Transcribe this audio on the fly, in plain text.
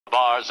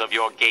bars of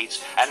your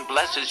gates and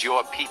blesses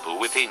your people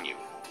within you.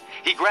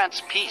 He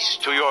grants peace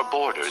to your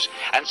borders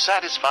and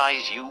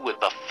satisfies you with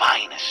the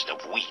finest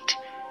of wheat.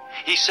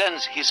 He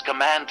sends his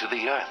command to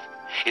the earth.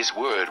 His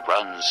word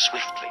runs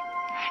swiftly.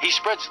 He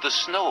spreads the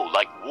snow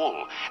like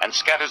wool and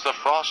scatters the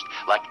frost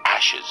like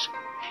ashes.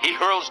 He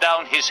hurls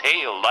down his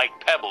hail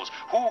like pebbles.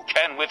 Who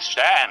can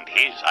withstand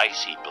his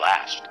icy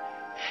blast?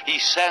 He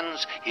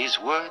sends his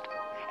word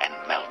and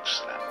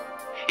melts them.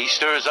 He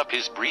stirs up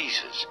his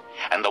breezes,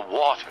 and the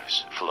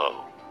waters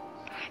flow.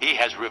 He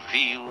has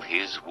revealed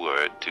his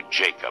word to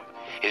Jacob,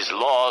 his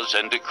laws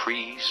and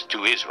decrees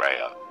to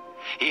Israel.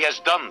 He has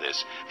done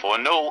this for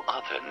no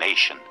other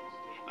nation.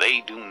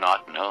 They do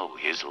not know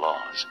his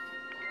laws.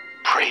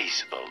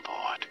 Praise the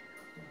Lord.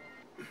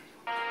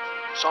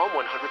 Psalm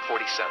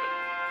 147.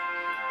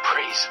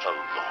 Praise the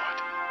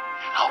Lord.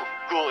 How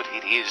good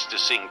it is to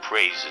sing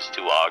praises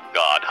to our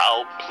God.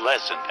 How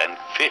pleasant and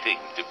fitting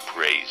to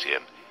praise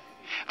him.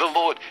 The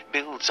Lord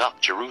builds up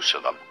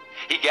Jerusalem.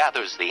 He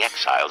gathers the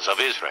exiles of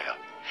Israel.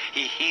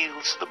 He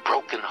heals the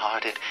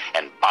brokenhearted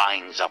and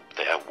binds up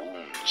their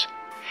wounds.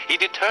 He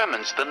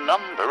determines the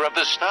number of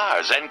the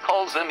stars and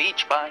calls them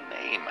each by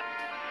name.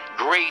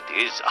 Great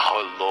is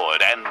our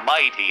Lord and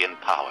mighty in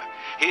power.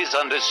 His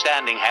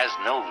understanding has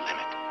no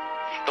limit.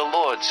 The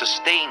Lord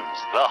sustains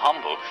the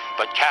humble,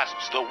 but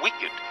casts the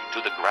wicked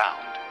to the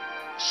ground.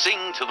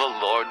 Sing to the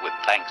Lord with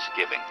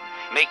thanksgiving.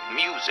 Make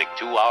music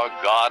to our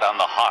God on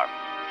the harp.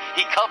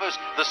 He covers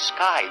the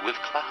sky with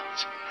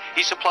clouds.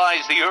 He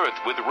supplies the earth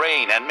with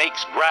rain and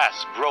makes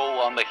grass grow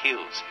on the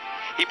hills.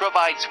 He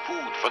provides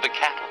food for the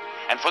cattle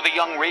and for the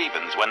young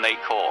ravens when they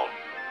call.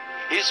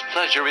 His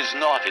pleasure is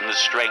not in the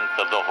strength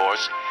of the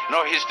horse,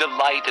 nor his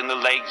delight in the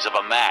legs of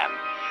a man.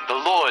 The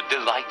Lord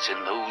delights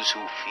in those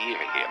who fear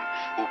him,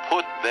 who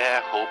put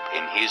their hope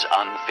in his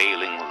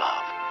unfailing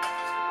love.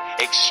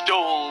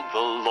 Extol the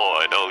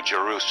Lord, O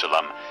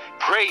Jerusalem.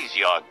 Praise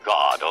your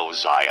God, O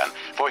Zion,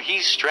 for he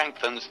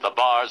strengthens the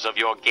bars of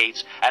your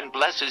gates and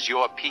blesses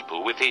your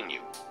people within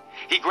you.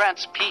 He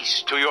grants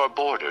peace to your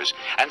borders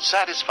and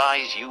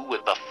satisfies you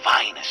with the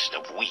finest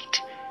of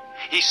wheat.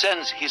 He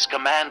sends his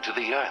command to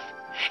the earth.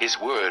 His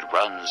word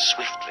runs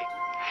swiftly.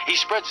 He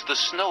spreads the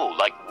snow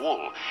like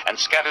wool and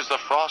scatters the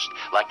frost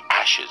like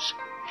ashes.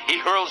 He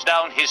hurls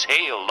down his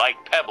hail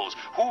like pebbles.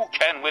 Who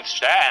can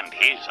withstand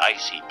his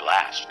icy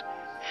blast?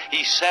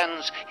 He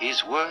sends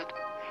his word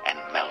and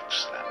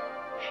melts them.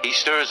 He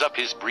stirs up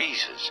his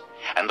breezes,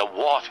 and the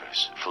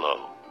waters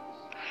flow.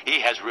 He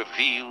has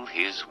revealed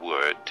his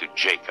word to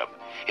Jacob,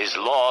 his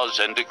laws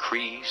and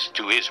decrees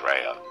to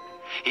Israel.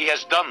 He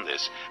has done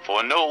this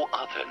for no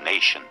other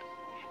nation.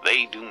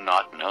 They do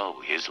not know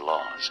his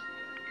laws.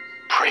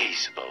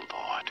 Praise the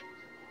Lord.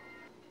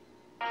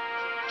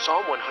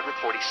 Psalm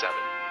 147.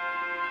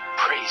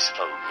 Praise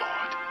the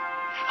Lord.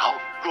 How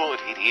good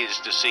it is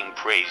to sing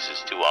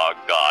praises to our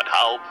God.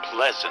 How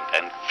pleasant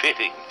and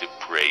fitting to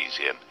praise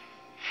him.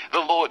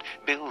 The Lord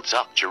builds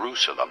up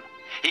Jerusalem.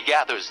 He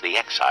gathers the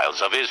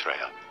exiles of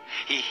Israel.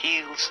 He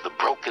heals the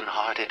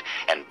brokenhearted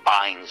and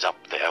binds up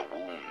their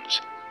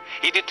wounds.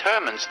 He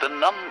determines the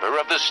number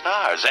of the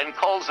stars and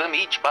calls them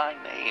each by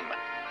name.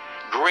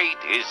 Great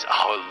is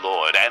our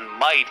Lord and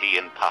mighty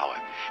in power.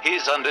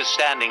 His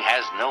understanding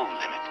has no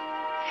limit.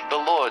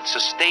 The Lord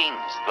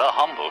sustains the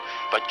humble,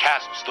 but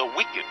casts the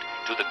wicked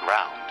to the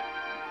ground.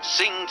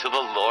 Sing to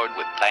the Lord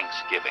with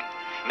thanksgiving.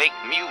 Make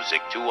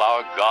music to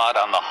our God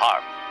on the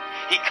harp.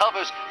 He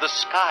covers the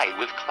sky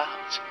with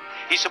clouds.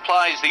 He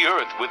supplies the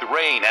earth with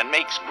rain and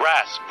makes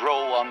grass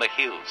grow on the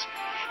hills.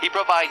 He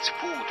provides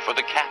food for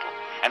the cattle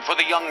and for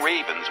the young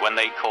ravens when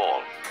they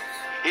call.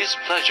 His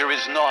pleasure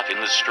is not in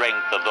the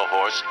strength of the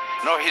horse,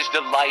 nor his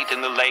delight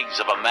in the legs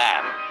of a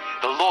man.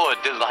 The Lord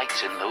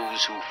delights in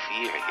those who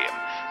fear him,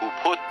 who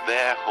put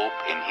their hope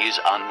in his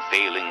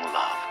unfailing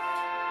love.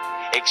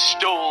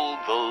 Extol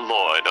the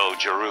Lord, O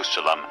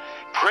Jerusalem.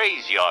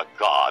 Praise your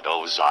God,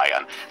 O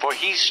Zion, for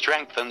he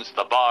strengthens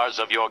the bars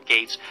of your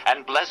gates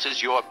and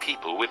blesses your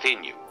people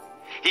within you.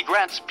 He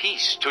grants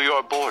peace to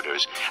your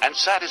borders and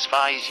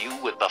satisfies you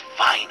with the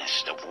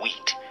finest of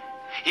wheat.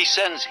 He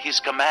sends his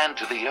command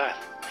to the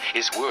earth.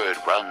 His word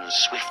runs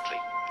swiftly.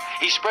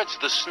 He spreads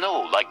the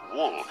snow like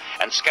wool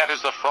and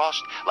scatters the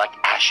frost like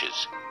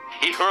ashes.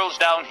 He hurls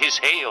down his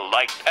hail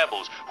like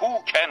pebbles. Who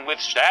can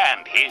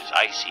withstand his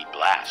icy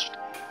blast?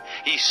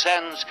 He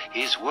sends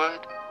his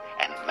word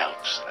and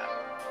melts them.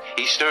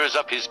 He stirs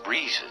up his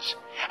breezes,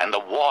 and the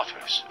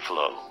waters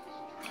flow.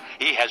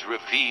 He has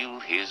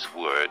revealed his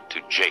word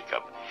to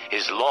Jacob,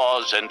 his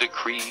laws and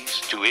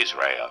decrees to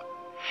Israel.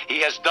 He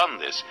has done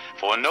this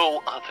for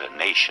no other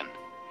nation.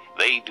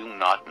 They do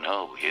not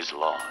know his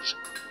laws.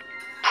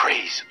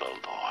 Praise the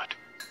Lord.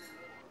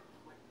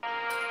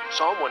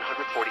 Psalm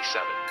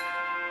 147.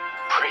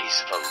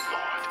 Praise the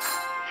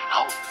Lord.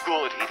 How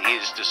good it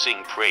is to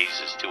sing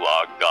praises to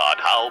our God.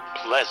 How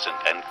pleasant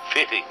and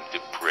fitting to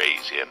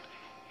praise him.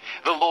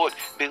 The Lord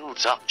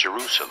builds up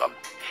Jerusalem.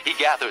 He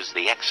gathers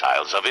the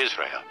exiles of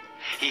Israel.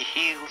 He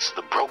heals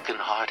the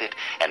brokenhearted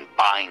and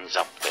binds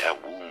up their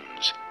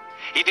wounds.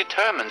 He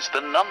determines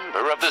the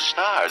number of the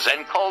stars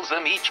and calls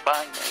them each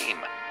by name.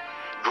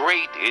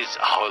 Great is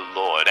our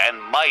Lord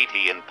and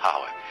mighty in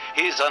power.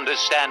 His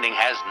understanding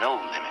has no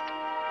limit.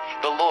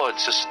 The Lord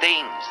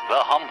sustains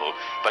the humble,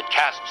 but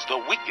casts the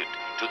wicked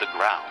to the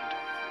ground.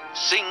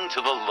 Sing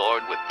to the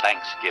Lord with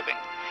thanksgiving.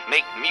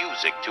 Make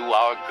music to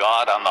our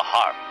God on the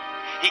harp.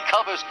 He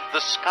covers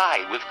the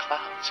sky with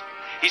clouds.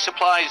 He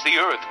supplies the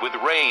earth with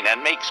rain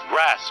and makes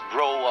grass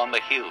grow on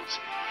the hills.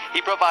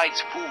 He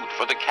provides food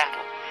for the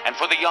cattle and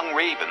for the young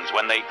ravens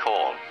when they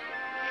call.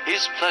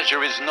 His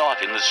pleasure is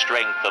not in the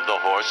strength of the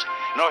horse,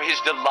 nor his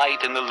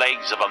delight in the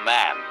legs of a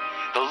man.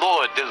 The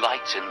Lord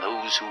delights in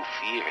those who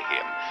fear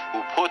him,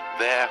 who put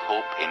their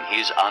hope in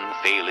his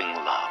unfailing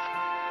love.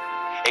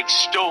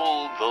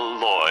 Extol the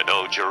Lord,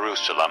 O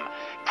Jerusalem.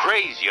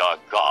 Praise your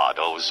God,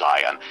 O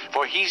Zion,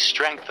 for he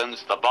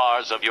strengthens the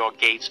bars of your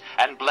gates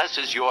and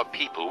blesses your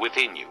people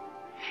within you.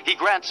 He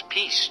grants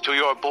peace to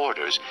your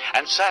borders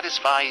and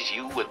satisfies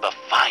you with the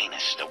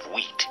finest of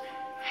wheat.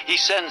 He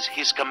sends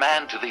his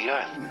command to the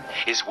earth.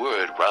 His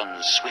word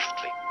runs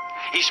swiftly.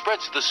 He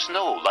spreads the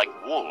snow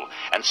like wool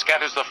and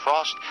scatters the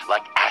frost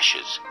like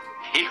ashes.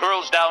 He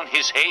hurls down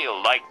his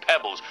hail like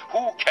pebbles.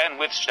 Who can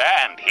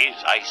withstand his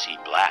icy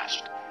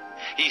blast?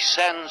 He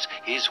sends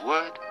his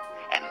word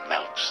and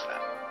melts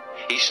them.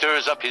 He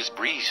stirs up his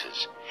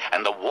breezes,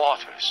 and the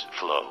waters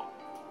flow.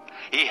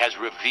 He has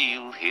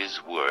revealed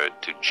his word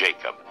to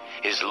Jacob,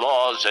 his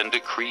laws and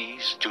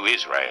decrees to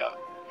Israel.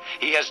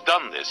 He has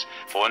done this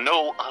for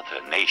no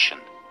other nation.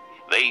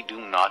 They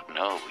do not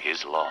know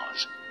his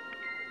laws.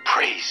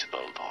 Praise the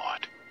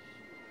Lord.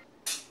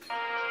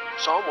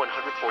 Psalm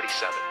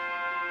 147.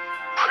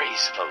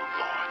 Praise the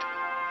Lord.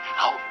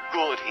 How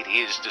good it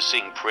is to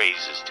sing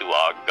praises to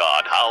our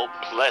God. How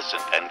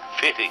pleasant and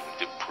fitting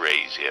to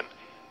praise him.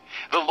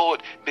 The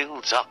Lord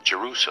builds up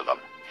Jerusalem.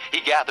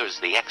 He gathers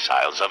the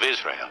exiles of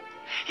Israel.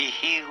 He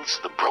heals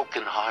the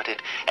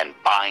brokenhearted and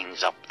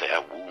binds up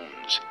their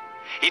wounds.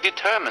 He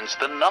determines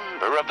the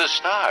number of the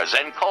stars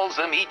and calls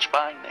them each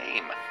by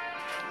name.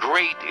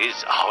 Great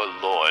is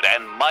our Lord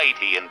and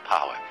mighty in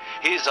power.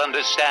 His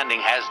understanding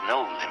has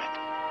no limit.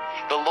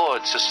 The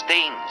Lord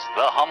sustains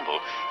the humble,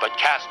 but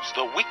casts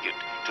the wicked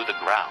to the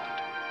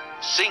ground.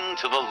 Sing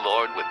to the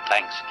Lord with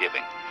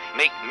thanksgiving.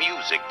 Make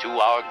music to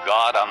our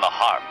God on the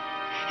harp.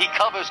 He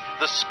covers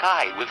the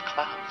sky with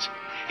clouds.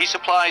 He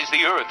supplies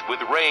the earth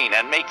with rain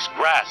and makes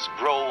grass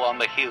grow on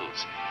the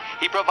hills.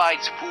 He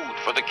provides food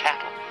for the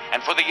cattle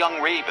and for the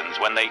young ravens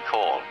when they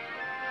call.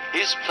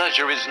 His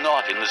pleasure is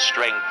not in the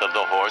strength of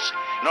the horse,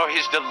 nor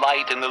his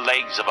delight in the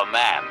legs of a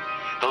man.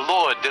 The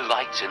Lord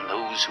delights in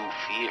those who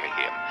fear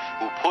him,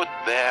 who put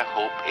their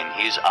hope in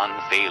his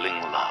unfailing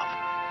love.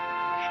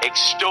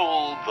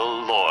 Extol the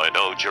Lord,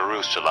 O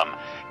Jerusalem.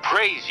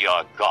 Praise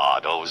your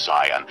God, O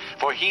Zion,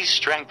 for he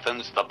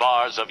strengthens the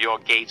bars of your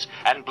gates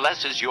and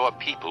blesses your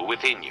people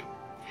within you.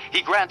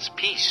 He grants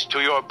peace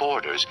to your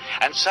borders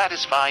and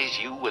satisfies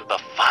you with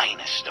the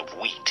finest of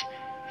wheat.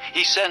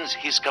 He sends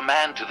his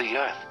command to the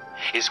earth.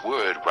 His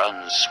word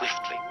runs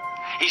swiftly.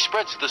 He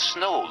spreads the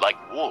snow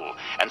like wool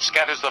and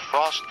scatters the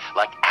frost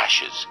like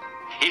ashes.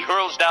 He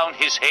hurls down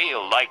his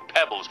hail like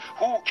pebbles.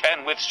 Who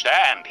can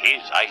withstand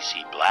his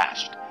icy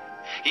blast?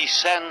 He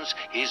sends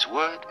his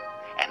word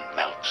and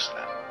melts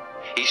them.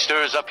 He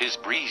stirs up his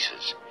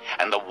breezes,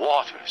 and the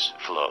waters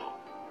flow.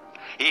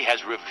 He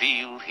has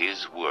revealed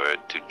his word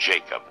to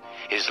Jacob,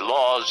 his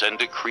laws and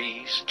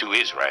decrees to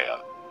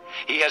Israel.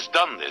 He has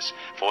done this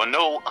for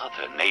no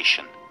other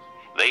nation.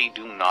 They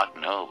do not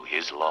know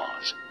his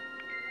laws.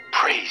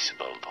 Praise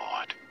the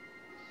Lord.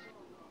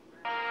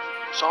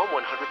 Psalm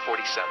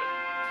 147.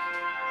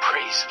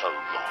 Praise the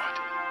Lord.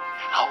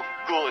 How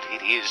good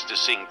it is to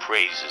sing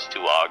praises to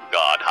our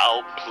God.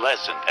 How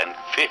pleasant and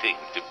fitting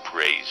to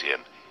praise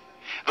him.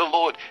 The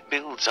Lord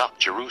builds up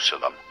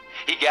Jerusalem.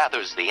 He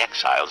gathers the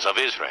exiles of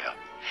Israel.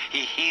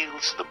 He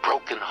heals the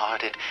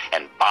brokenhearted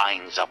and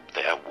binds up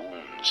their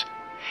wounds.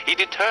 He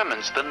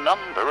determines the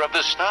number of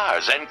the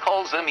stars and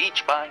calls them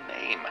each by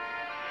name.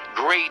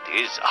 Great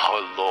is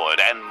our Lord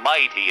and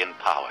mighty in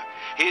power.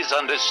 His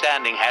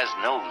understanding has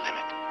no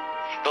limit.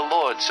 The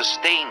Lord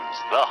sustains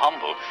the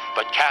humble,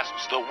 but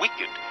casts the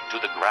wicked to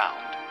the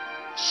ground.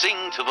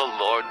 Sing to the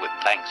Lord with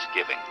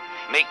thanksgiving.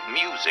 Make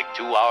music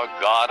to our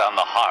God on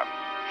the harp.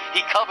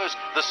 He covers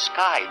the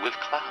sky with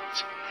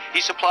clouds.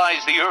 He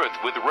supplies the earth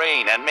with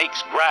rain and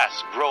makes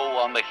grass grow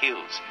on the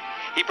hills.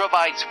 He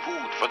provides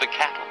food for the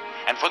cattle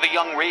and for the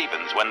young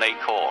ravens when they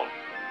call.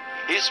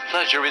 His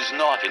pleasure is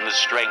not in the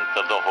strength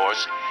of the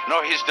horse,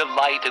 nor his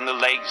delight in the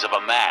legs of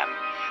a man.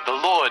 The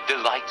Lord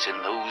delights in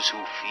those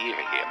who fear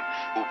him,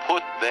 who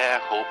put their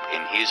hope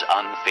in his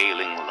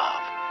unfailing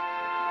love.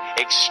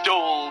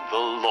 Extol the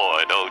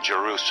Lord, O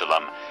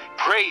Jerusalem.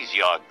 Praise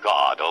your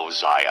God, O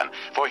Zion,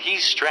 for he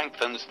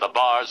strengthens the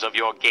bars of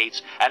your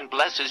gates and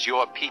blesses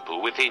your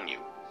people within you.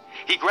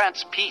 He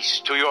grants peace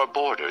to your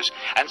borders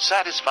and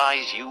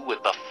satisfies you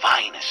with the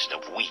finest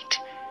of wheat.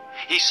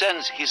 He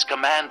sends his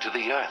command to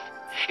the earth.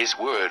 His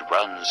word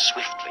runs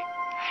swiftly.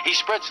 He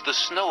spreads the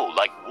snow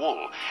like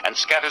wool and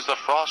scatters the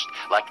frost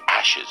like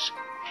ashes.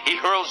 He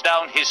hurls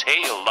down his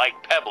hail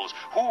like pebbles.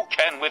 Who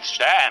can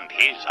withstand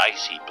his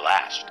icy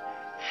blast?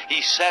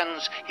 He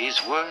sends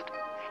his word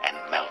and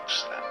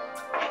melts them.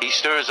 He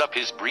stirs up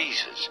his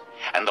breezes,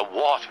 and the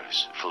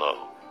waters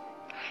flow.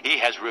 He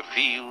has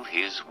revealed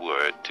his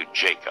word to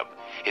Jacob,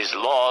 his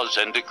laws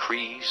and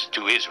decrees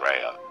to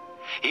Israel.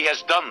 He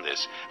has done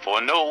this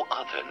for no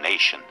other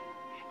nation.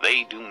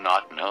 They do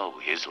not know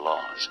his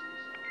laws.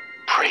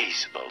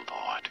 Praise the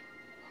Lord.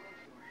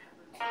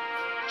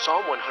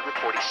 Psalm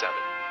 147.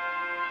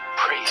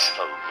 Praise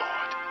the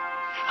Lord.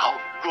 How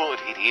good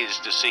it is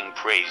to sing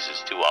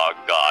praises to our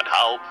God.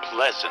 How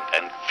pleasant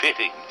and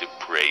fitting to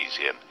praise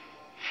him.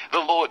 The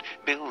Lord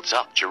builds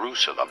up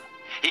Jerusalem.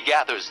 He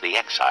gathers the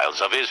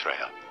exiles of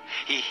Israel.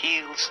 He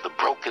heals the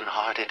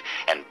brokenhearted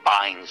and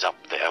binds up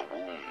their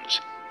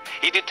wounds.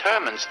 He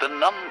determines the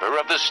number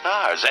of the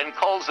stars and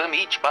calls them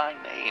each by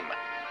name.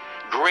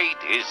 Great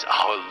is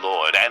our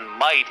Lord and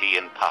mighty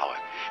in power.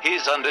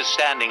 His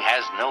understanding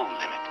has no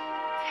limit.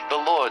 The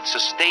Lord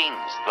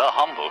sustains the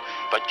humble,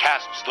 but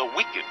casts the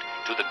wicked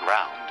to the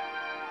ground.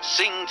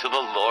 Sing to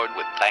the Lord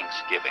with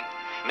thanksgiving.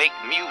 Make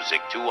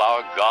music to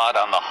our God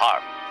on the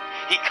harp.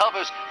 He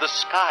covers the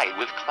sky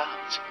with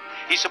clouds.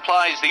 He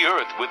supplies the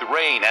earth with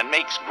rain and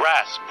makes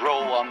grass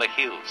grow on the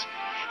hills.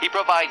 He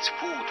provides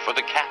food for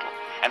the cattle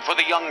and for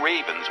the young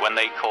ravens when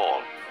they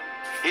call.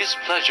 His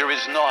pleasure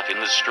is not in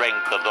the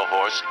strength of the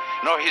horse,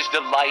 nor his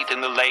delight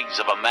in the legs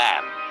of a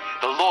man.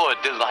 The Lord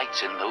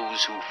delights in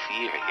those who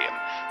fear him,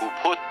 who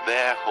put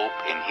their hope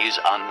in his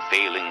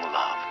unfailing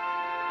love.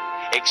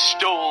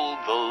 Extol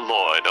the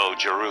Lord, O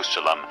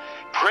Jerusalem.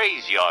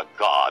 Praise your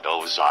God,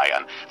 O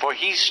Zion, for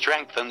he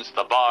strengthens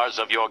the bars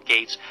of your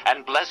gates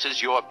and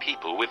blesses your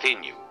people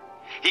within you.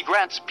 He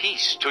grants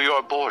peace to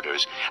your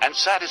borders and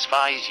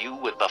satisfies you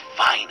with the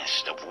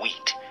finest of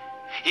wheat.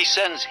 He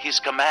sends his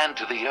command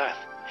to the earth.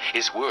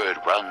 His word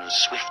runs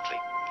swiftly.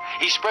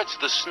 He spreads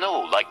the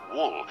snow like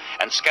wool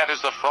and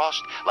scatters the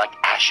frost like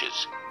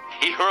ashes.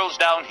 He hurls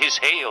down his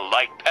hail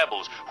like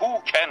pebbles. Who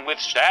can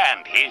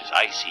withstand his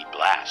icy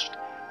blast?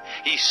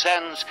 He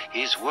sends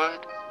his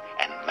word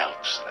and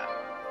melts them.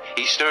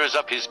 He stirs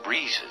up his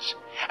breezes,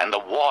 and the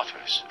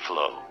waters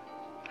flow.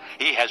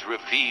 He has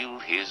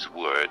revealed his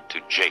word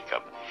to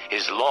Jacob,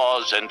 his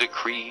laws and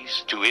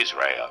decrees to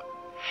Israel.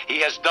 He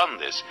has done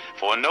this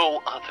for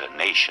no other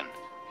nation.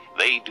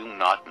 They do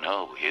not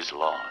know his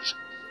laws.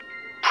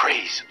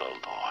 Praise the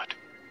Lord.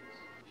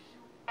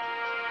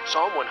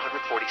 Psalm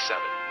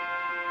 147.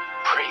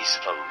 Praise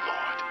the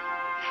Lord.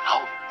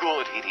 How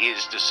good it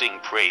is to sing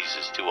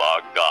praises to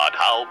our God.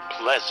 How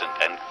pleasant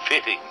and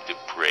fitting to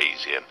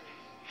praise him.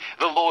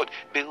 The Lord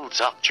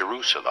builds up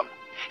Jerusalem.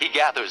 He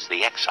gathers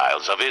the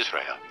exiles of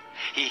Israel.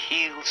 He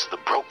heals the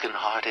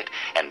brokenhearted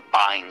and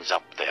binds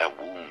up their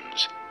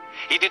wounds.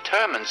 He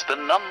determines the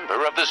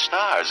number of the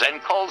stars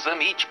and calls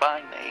them each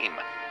by name.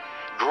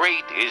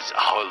 Great is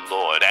our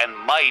Lord and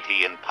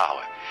mighty in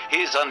power.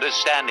 His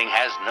understanding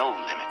has no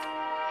limit.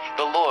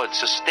 The Lord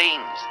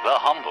sustains the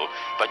humble,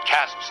 but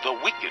casts the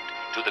wicked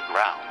to the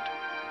ground.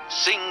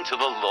 Sing to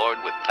the Lord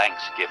with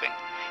thanksgiving.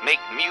 Make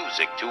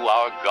music to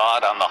our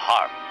God on the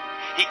harp.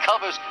 He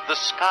covers the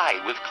sky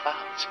with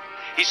clouds.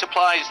 He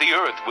supplies the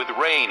earth with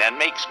rain and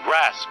makes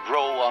grass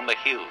grow on the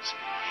hills.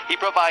 He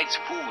provides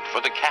food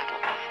for the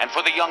cattle and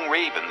for the young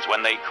ravens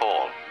when they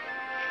call.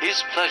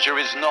 His pleasure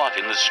is not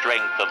in the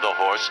strength of the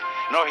horse,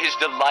 nor his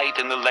delight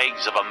in the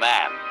legs of a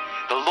man.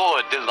 The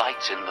Lord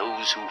delights in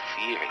those who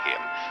fear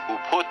him, who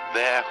put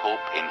their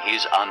hope in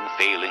his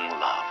unfailing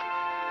love.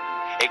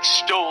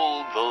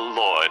 Extol the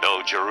Lord,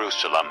 O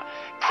Jerusalem.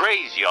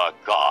 Praise your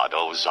God,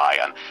 O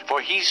Zion,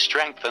 for he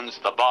strengthens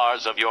the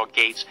bars of your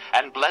gates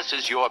and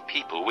blesses your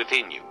people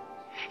within you.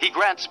 He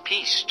grants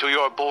peace to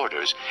your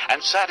borders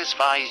and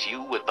satisfies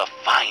you with the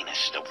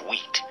finest of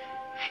wheat.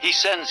 He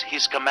sends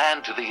his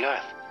command to the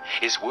earth.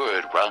 His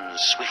word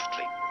runs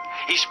swiftly.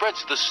 He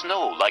spreads the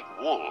snow like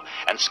wool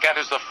and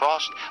scatters the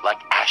frost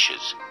like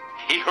ashes.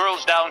 He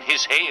hurls down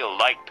his hail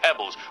like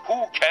pebbles.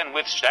 Who can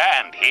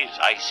withstand his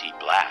icy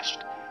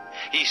blast?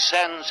 He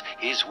sends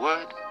his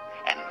word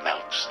and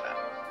melts them.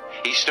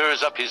 He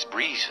stirs up his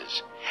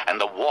breezes, and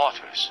the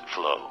waters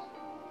flow.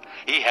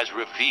 He has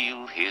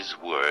revealed his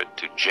word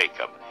to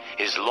Jacob,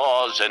 his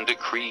laws and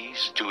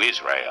decrees to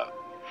Israel.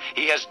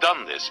 He has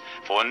done this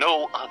for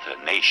no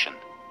other nation.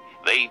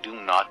 They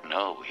do not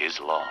know his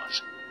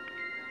laws.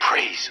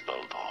 Praise the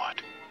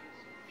Lord.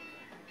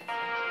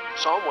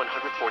 Psalm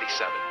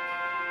 147.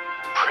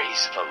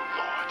 Praise the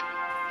Lord.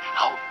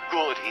 How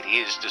good it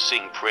is to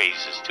sing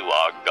praises to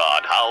our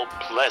God. How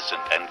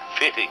pleasant and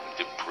fitting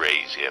to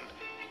praise him.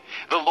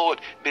 The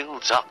Lord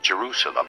builds up Jerusalem.